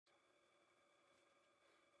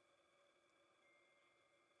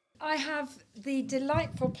I have the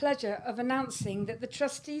delightful pleasure of announcing that the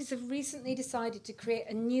trustees have recently decided to create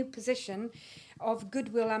a new position of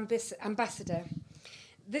Goodwill Ambassador.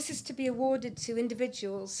 This is to be awarded to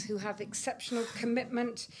individuals who have exceptional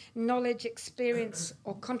commitment, knowledge, experience,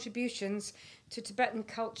 or contributions to Tibetan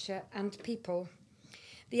culture and people.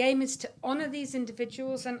 The aim is to honour these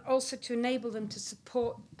individuals and also to enable them to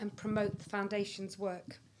support and promote the Foundation's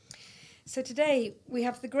work. So today we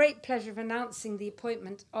have the great pleasure of announcing the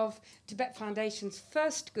appointment of Tibet Foundation's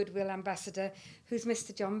first Goodwill Ambassador, who's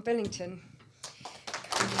Mr. John Billington.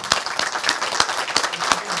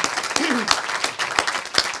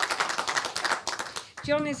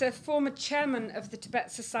 John is a former chairman of the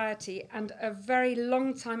Tibet Society and a very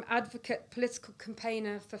long-time advocate, political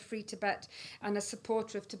campaigner for Free Tibet and a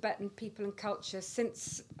supporter of Tibetan people and culture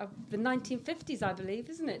since the 1950s, I believe,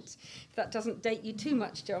 isn't it? If that doesn't date you too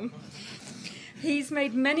much, John. He's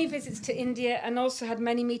made many visits to India and also had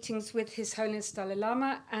many meetings with His Holiness Dalai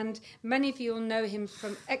Lama, and many of you will know him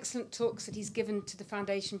from excellent talks that he's given to the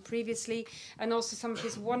Foundation previously, and also some of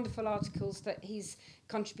his wonderful articles that he's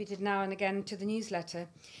contributed now and again to the newsletter.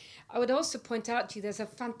 I would also point out to you there's a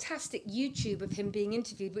fantastic YouTube of him being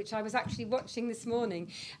interviewed, which I was actually watching this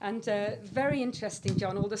morning, and very interesting,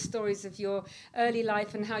 John, all the stories of your early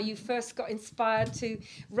life and how you first got inspired to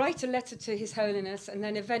write a letter to His Holiness and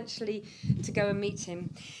then eventually to go and meet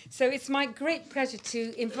him. So it's my great pleasure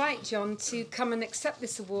to invite John to come and accept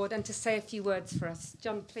this award and to say a few words for us.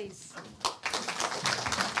 John, please.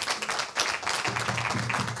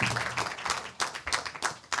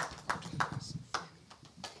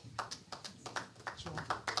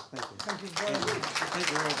 Thank you very much. Thank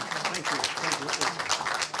you. Thank you.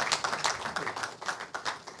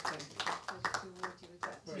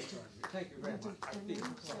 Thank you very much.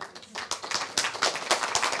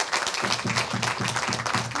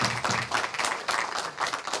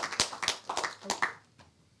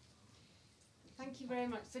 Thank you very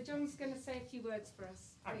much. So John's going to say a few words for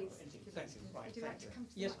us, please. Thank you. Right. Would you like to come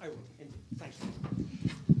to Yes, I will. Thank you.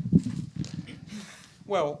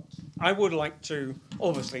 Well, I would like to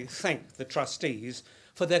obviously thank the trustees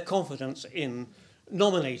for their confidence in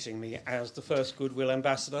nominating me as the first Goodwill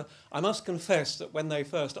Ambassador. I must confess that when they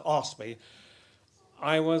first asked me,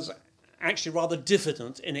 I was actually rather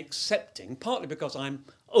diffident in accepting, partly because I'm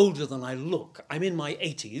older than I look. I'm in my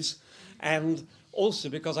 80s, and also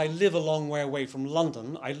because I live a long way away from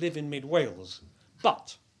London. I live in mid-Wales.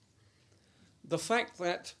 But the fact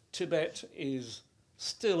that Tibet is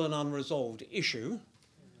still an unresolved issue,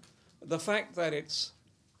 the fact that it's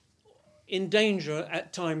in danger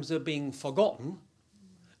at times of being forgotten,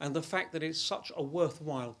 and the fact that it's such a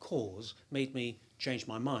worthwhile cause made me change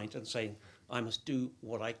my mind and say, I must do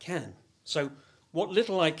what I can. So what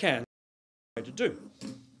little I can, I try to do.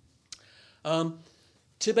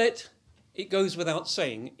 Tibet, it goes without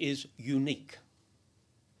saying, is unique.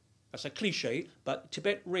 That's a cliche, but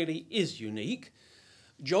Tibet really is unique.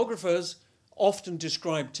 Geographers often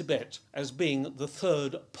describe Tibet as being the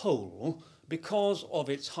third pole because of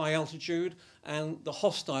its high altitude and the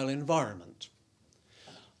hostile environment.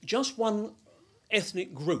 Just one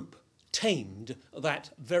ethnic group tamed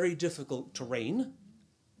that very difficult terrain,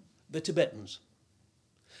 the Tibetans.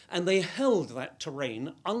 And they held that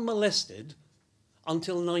terrain unmolested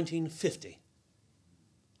until 1950,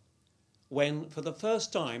 when for the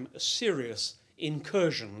first time serious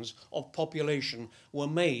incursions of population were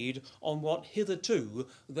made on what hitherto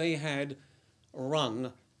they had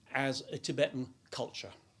run as a Tibetan culture.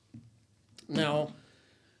 Now,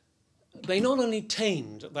 they not only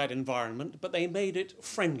tamed that environment, but they made it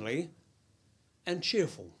friendly and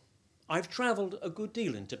cheerful. I've travelled a good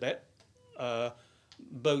deal in Tibet,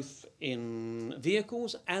 both in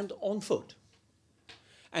vehicles and on foot.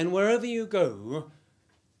 And wherever you go,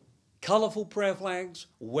 colourful prayer flags,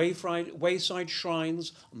 wayside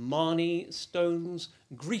shrines, mani stones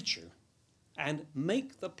greet you and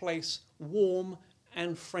make the place warm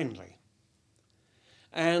and friendly.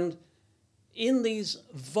 And in these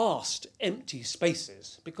vast empty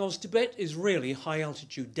spaces, because Tibet is really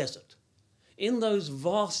high-altitude desert, in those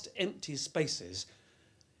vast empty spaces,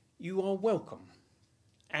 you are welcome.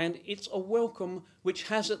 And it's a welcome which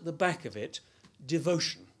has at the back of it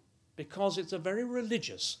devotion, because it's a very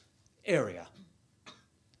religious area.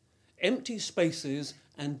 Empty spaces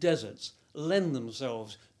and deserts lend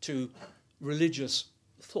themselves to religious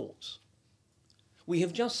thoughts. We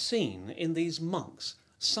have just seen in these monks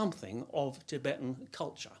something of Tibetan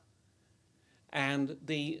culture and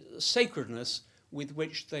the sacredness with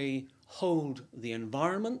which they hold the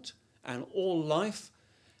environment and all life,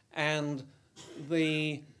 and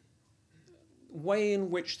the way in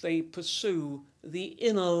which they pursue the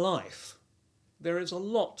inner life, there is a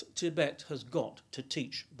lot Tibet has got to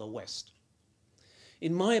teach the West.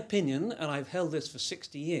 In my opinion, and I've held this for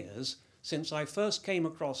 60 years, since I first came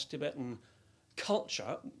across Tibetan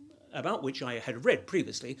culture, about which I had read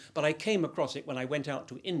previously, but I came across it when I went out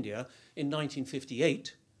to India in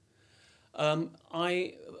 1958,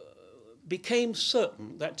 I became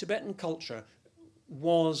certain that Tibetan culture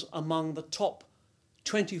was among the top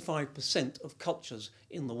 25% of cultures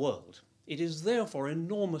in the world. It is therefore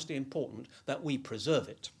enormously important that we preserve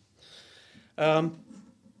it.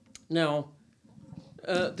 Now,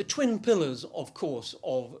 the twin pillars, of course,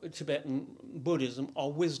 of Tibetan Buddhism are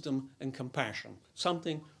wisdom and compassion,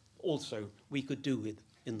 something also we could do with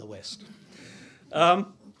in the West.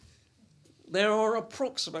 There are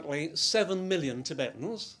approximately 7 million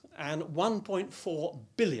Tibetans and 1.4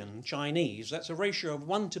 billion Chinese. That's a ratio of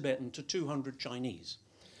 1 Tibetan to 200 Chinese.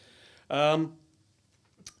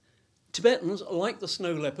 Tibetans, like the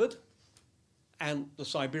snow leopard and the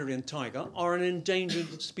Siberian tiger, are an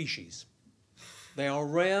endangered species. They are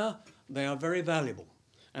rare, they are very valuable.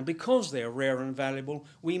 And because they are rare and valuable,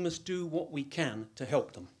 we must do what we can to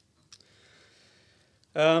help them.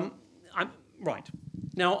 Right.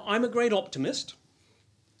 Now, I'm a great optimist,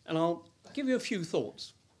 and I'll give you a few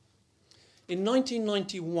thoughts. In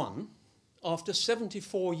 1991, after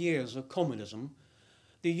 74 years of communism,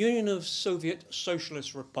 the Union of Soviet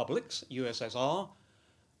Socialist Republics, USSR,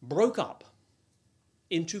 broke up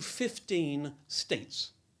into 15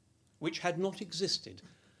 states, which had not existed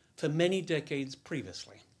for many decades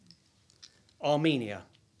previously. Armenia,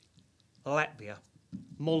 Latvia,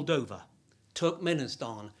 Moldova,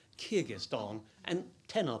 Turkmenistan, Kyrgyzstan, and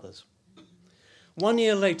 10 others. 1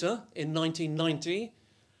 year later, in 1990,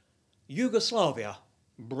 Yugoslavia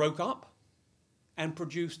broke up and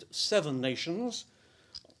produced 7 nations.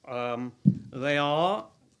 They are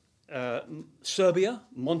Serbia,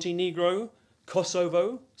 Montenegro,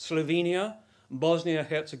 Kosovo, Slovenia,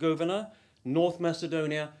 Bosnia-Herzegovina, North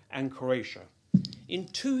Macedonia, and Croatia. In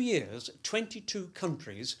 2 years, 22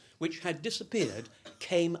 countries which had disappeared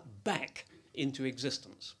came back into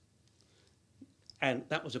existence. And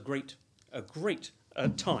that was a great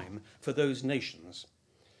time for those nations.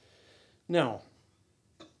 Now,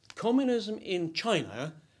 communism in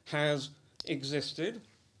China has existed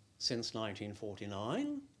since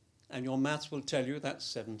 1949, and your maths will tell you that's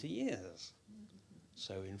 70 years.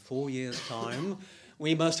 So in 4 years' time,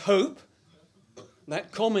 we must hope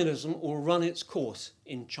that communism will run its course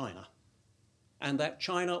in China, and that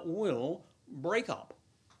China will break up,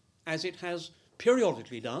 as it has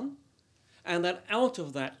periodically done, and that out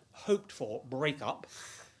of that hoped-for breakup,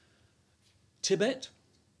 Tibet,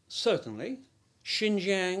 certainly,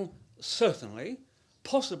 Xinjiang, certainly,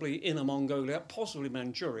 possibly Inner Mongolia, possibly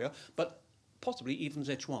Manchuria, but possibly even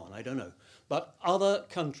Sichuan, I don't know. But other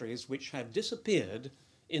countries which have disappeared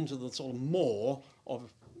into the sort of maw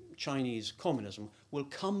of Chinese communism will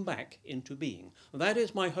come back into being. That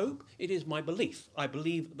is my hope, it is my belief. I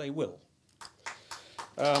believe they will.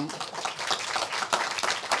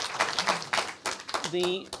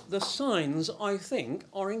 The signs, I think,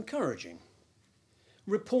 are encouraging.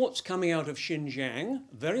 Reports coming out of Xinjiang,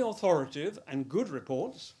 very authoritative and good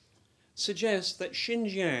reports, suggest that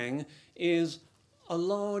Xinjiang is a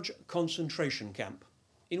large concentration camp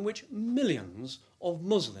in which millions of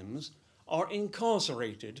Muslims are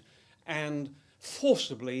incarcerated and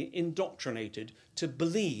forcibly indoctrinated to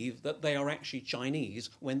believe that they are actually Chinese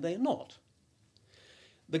when they're not.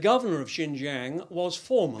 The governor of Xinjiang was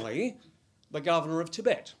formerly the governor of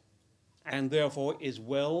Tibet, and therefore is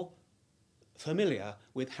well familiar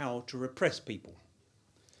with how to repress people.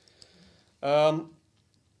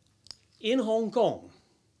 In Hong Kong,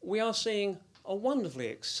 we are seeing a wonderfully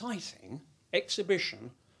exciting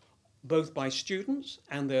exhibition, both by students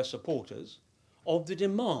and their supporters, of the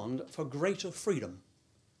demand for greater freedom.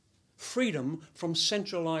 Freedom from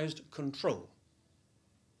centralized control.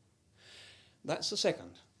 That's the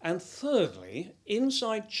second. And thirdly,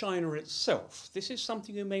 inside China itself, this is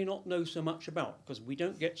something you may not know so much about because we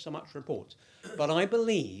don't get so much reports, but I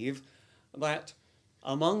believe that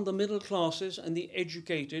among the middle classes and the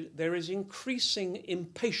educated, there is increasing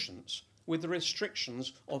impatience with the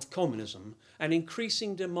restrictions of communism and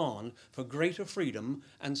increasing demand for greater freedom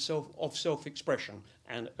and self-expression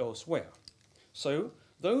and elsewhere. So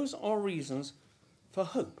those are reasons for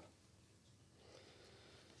hope.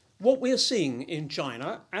 What we're seeing in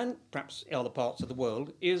China, and perhaps other parts of the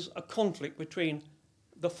world, is a conflict between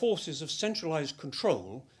the forces of centralized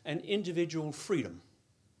control and individual freedom.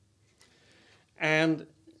 And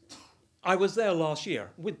I was there last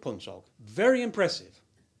year with Punsog. Very impressive.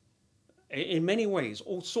 in many ways,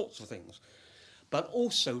 all sorts of things, but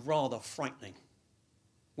also rather frightening.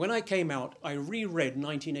 When I came out, I reread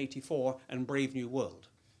 1984 and Brave New World,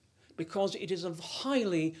 because it is a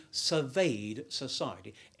highly surveyed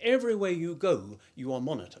society. Everywhere you go, you are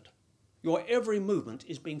monitored. Your every movement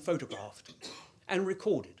is being photographed and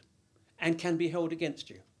recorded and can be held against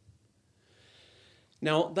you.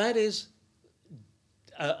 Now, that is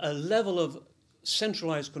a level of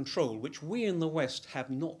centralized control which we in the West have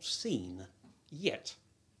not seen yet,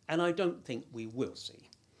 and I don't think we will see.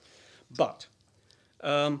 But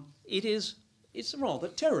it's rather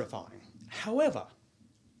terrifying. However,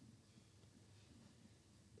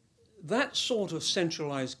 that sort of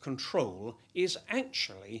centralized control is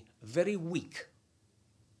actually very weak.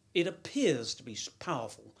 It appears to be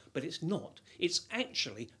powerful, but it's not. It's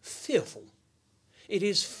actually fearful. It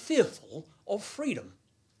is fearful of freedom.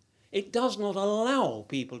 It does not allow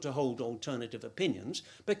people to hold alternative opinions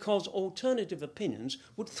because alternative opinions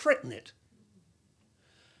would threaten it.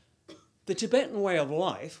 The Tibetan way of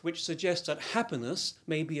life, which suggests that happiness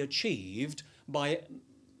may be achieved by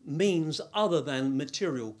means other than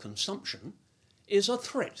material consumption, is a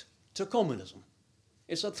threat to communism.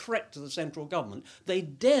 It's a threat to the central government. They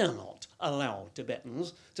dare not allow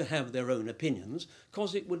Tibetans to have their own opinions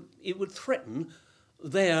because it would threaten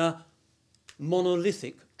their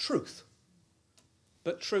monolithic truth.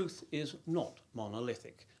 But truth is not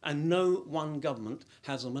monolithic, and no one government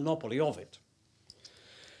has a monopoly of it.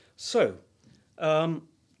 So,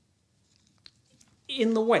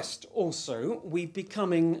 in the West also, we're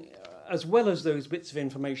becoming, as well as those bits of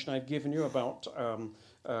information I've given you about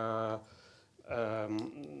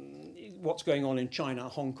what's going on in China,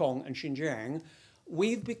 Hong Kong and Xinjiang,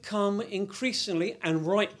 we've become increasingly and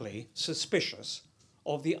rightly suspicious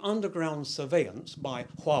of the underground surveillance by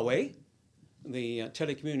Huawei, the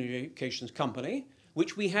telecommunications company,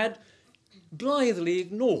 which we had blithely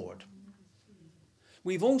ignored.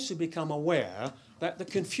 We've also become aware that the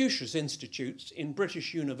Confucius Institutes in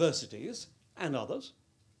British universities and others,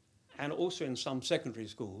 and also in some secondary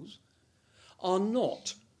schools, are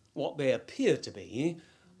not what they appear to be,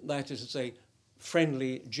 that is to say,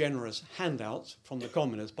 friendly, generous handouts from the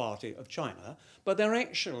Communist Party of China, but they're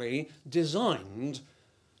actually designed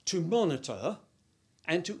to monitor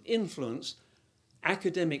and to influence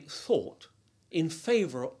academic thought in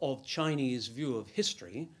favor of Chinese view of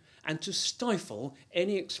history and to stifle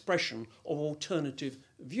any expression of alternative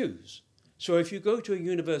views. So if you go to a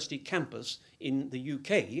university campus in the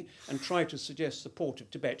UK and try to suggest support of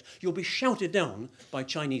Tibet, you'll be shouted down by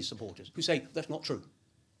Chinese supporters who say that's not true.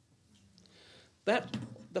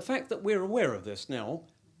 The fact that we're aware of this now,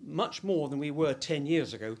 much more than we were 10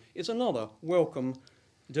 years ago, is another welcome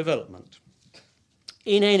development.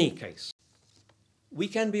 In any case, we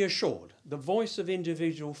can be assured the voice of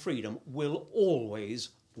individual freedom will always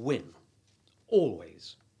win.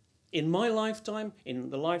 Always. In my lifetime, in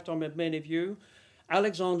the lifetime of many of you,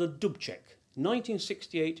 Alexander Dubček,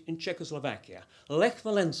 1968 in Czechoslovakia, Lech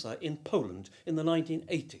Walesa in Poland in the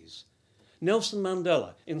 1980s, Nelson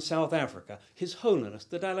Mandela in South Africa, His Holiness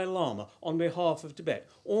the Dalai Lama on behalf of Tibet,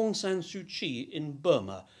 Aung San Suu Kyi in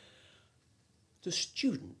Burma, the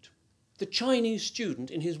student, the Chinese student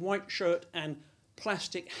in his white shirt and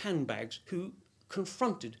plastic handbags who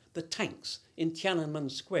confronted the tanks in Tiananmen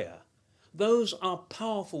Square. Those are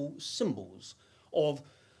powerful symbols of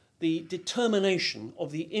the determination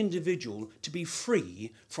of the individual to be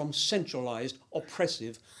free from centralized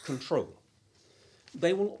oppressive control.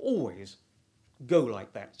 They will always go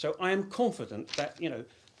like that. So I am confident that,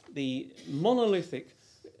 the monolithic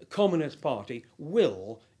Communist Party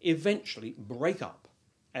will eventually break up,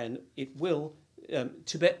 and it will,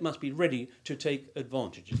 Tibet must be ready to take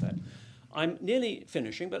advantage of that. I'm nearly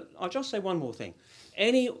finishing, but I'll just say one more thing.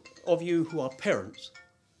 Any of you who are parents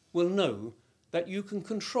will know that you can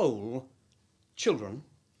control children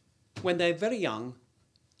when they're very young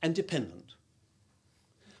and dependent.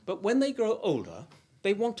 But when they grow older,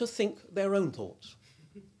 they want to think their own thoughts.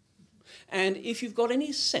 And if you've got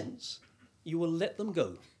any sense, you will let them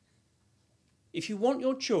go. If you want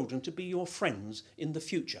your children to be your friends in the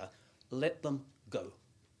future, let them go.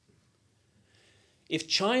 If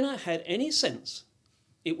China had any sense,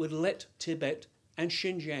 it would let Tibet and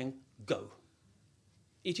Xinjiang go.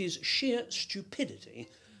 It is sheer stupidity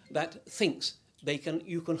that thinks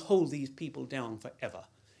you can hold these people down forever.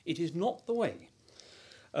 It is not the way.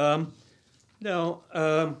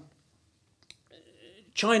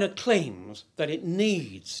 China claims that it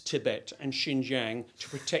needs Tibet and Xinjiang to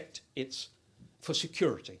protect for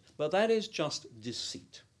security, but that is just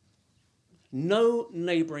deceit. No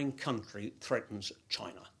neighboring country threatens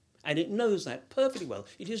China. And it knows that perfectly well.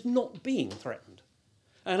 It is not being threatened.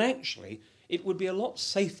 And actually, it would be a lot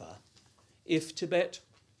safer if Tibet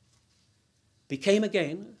became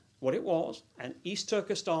again what it was, and East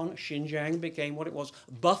Turkestan, Xinjiang became what it was,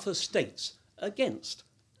 buffer states against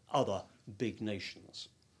other big nations.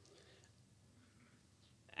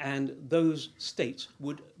 And those states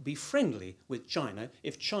would be friendly with China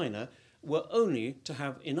if China were only to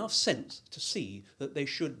have enough sense to see that they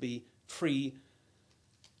should be free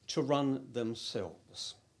to run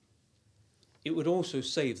themselves. It would also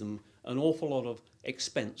save them an awful lot of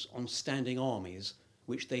expense on standing armies,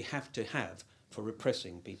 which they have to have for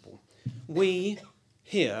repressing people. We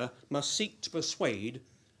here must seek to persuade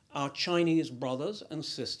our Chinese brothers and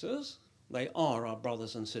sisters, they are our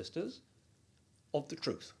brothers and sisters, of the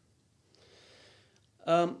truth.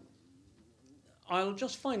 I'll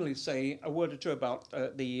just finally say a word or two about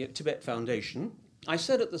the Tibet Foundation. I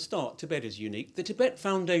said at the start Tibet is unique. The Tibet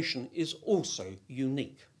Foundation is also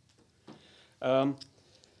unique. It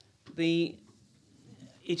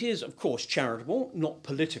is, of course, charitable, not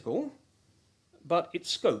political, but its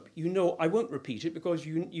scope, you know, I won't repeat it because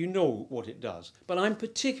you know what it does, but I'm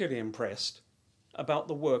particularly impressed about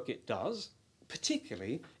the work it does,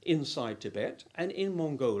 particularly inside Tibet and in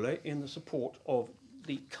Mongolia in the support of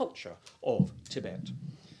the culture of Tibet.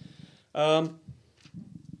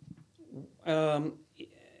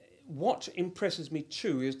 What impresses me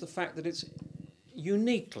too is the fact that it's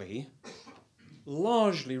uniquely,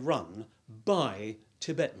 largely run by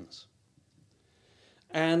Tibetans.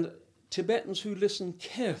 And Tibetans who listen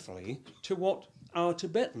carefully to what our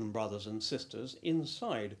Tibetan brothers and sisters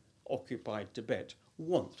inside occupied Tibet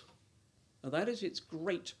want. And that is its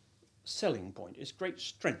great selling point, its great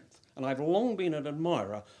strength. And I've long been an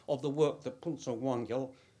admirer of the work that Phuntsog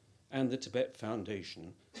Wangyal and the Tibet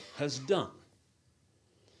Foundation has done.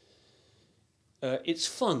 Its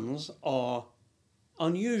funds are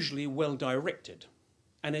unusually well directed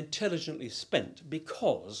and intelligently spent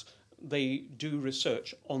because they do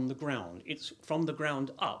research on the ground. It's from the ground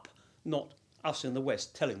up, not us in the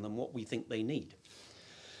West telling them what we think they need.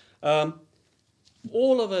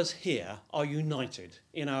 All of us here are united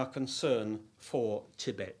in our concern for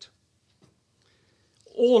Tibet.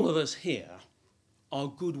 All of us here are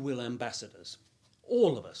Goodwill Ambassadors.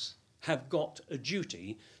 All of us have got a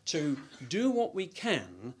duty to do what we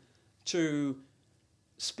can to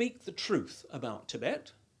speak the truth about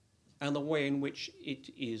Tibet and the way in which it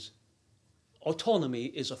is autonomy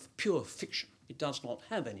is a pure fiction. It does not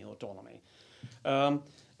have any autonomy. And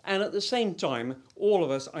at the same time, all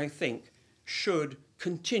of us, I think, should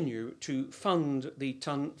continue to fund the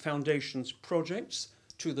Foundation's projects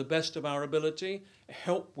to the best of our ability,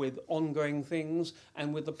 help with ongoing things,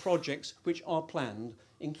 and with the projects which are planned,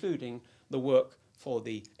 including the work for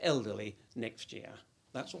the elderly next year.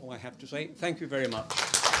 That's all I have to say. Thank you very much.